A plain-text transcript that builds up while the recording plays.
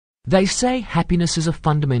They say happiness is a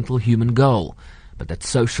fundamental human goal, but that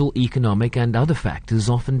social, economic and other factors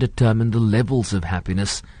often determine the levels of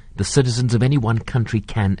happiness the citizens of any one country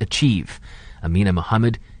can achieve. Amina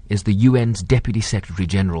Mohammed is the UN's Deputy Secretary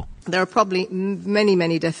General. There are probably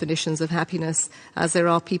many definitions of happiness, as there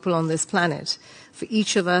are people on this planet. For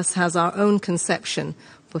each of us has our own perception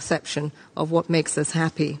of what makes us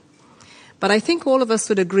happy. But I think all of us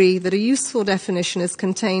would agree that a useful definition is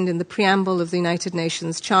contained in the preamble of the United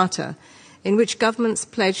Nations Charter, in which governments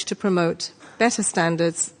pledge to promote better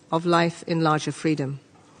standards of life in larger freedom.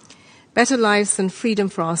 Better lives and freedom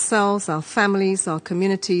for ourselves, our families, our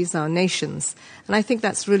communities, our nations. And I think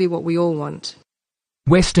that's really what we all want.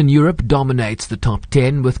 Western Europe dominates the top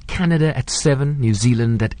 10, with Canada at 7, New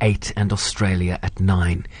Zealand at 8 and Australia at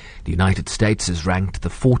 9. The United States is ranked the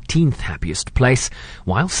 14th happiest place,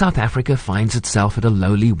 while South Africa finds itself at a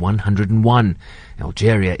lowly 101.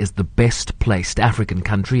 Algeria is the best placed African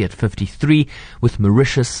country at 53, with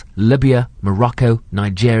Mauritius, Libya, Morocco,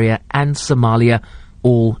 Nigeria and Somalia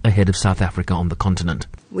all ahead of South Africa on the continent.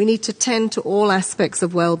 We need to tend to all aspects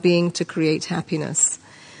of well-being to create happiness.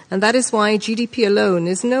 And that is why GDP alone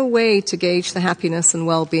is no way to gauge the happiness and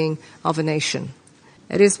well-being of a nation.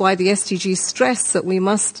 It is why the SDGs stress that we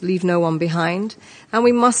must leave no one behind, and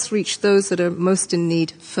we must reach those that are most in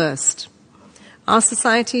need first. Our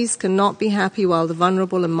societies cannot be happy while the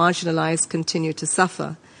vulnerable and marginalized continue to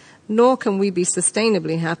suffer, nor can we be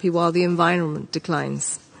sustainably happy while the environment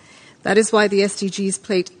declines. That is why the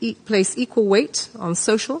SDGs place equal weight on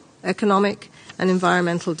social, economic, and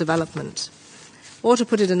environmental development. Or to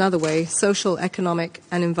put it another way, social, economic,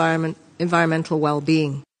 and environmental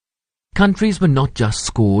well-being. Countries were not just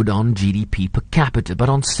scored on GDP per capita, but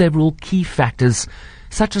on several key factors,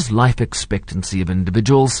 such as life expectancy of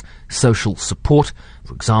individuals, social support,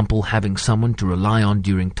 for example, having someone to rely on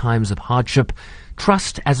during times of hardship,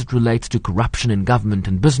 trust as it relates to corruption in government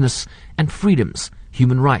and business, and freedoms,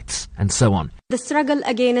 human rights, and so on. The struggle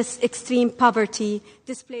against extreme poverty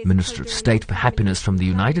displays... Minister of State for Happiness from the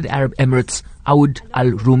United Arab Emirates, Aoud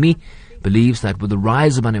Al-Rumi, believes that with the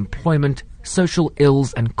rise of unemployment, social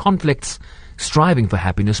ills and conflicts, striving for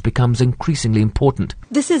happiness becomes increasingly important.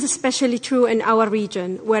 This is especially true in our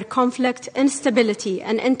region, where conflict, instability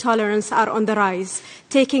and intolerance are on the rise,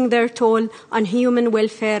 taking their toll on human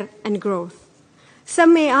welfare and growth.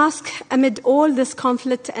 Some may ask, amid all this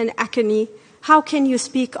conflict and agony, how can you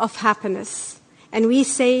speak of happiness? And we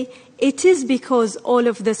say, it is because all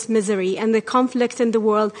of this misery and the conflict in the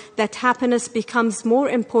world that happiness becomes more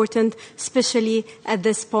important, especially at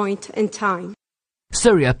this point in time.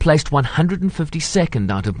 Syria placed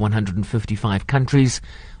 152nd out of 155 countries,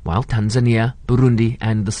 while Tanzania, Burundi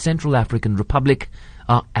and the Central African Republic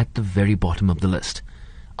are at the very bottom of the list.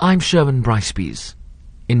 I'm Sherwin Bryce-Pease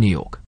in New York.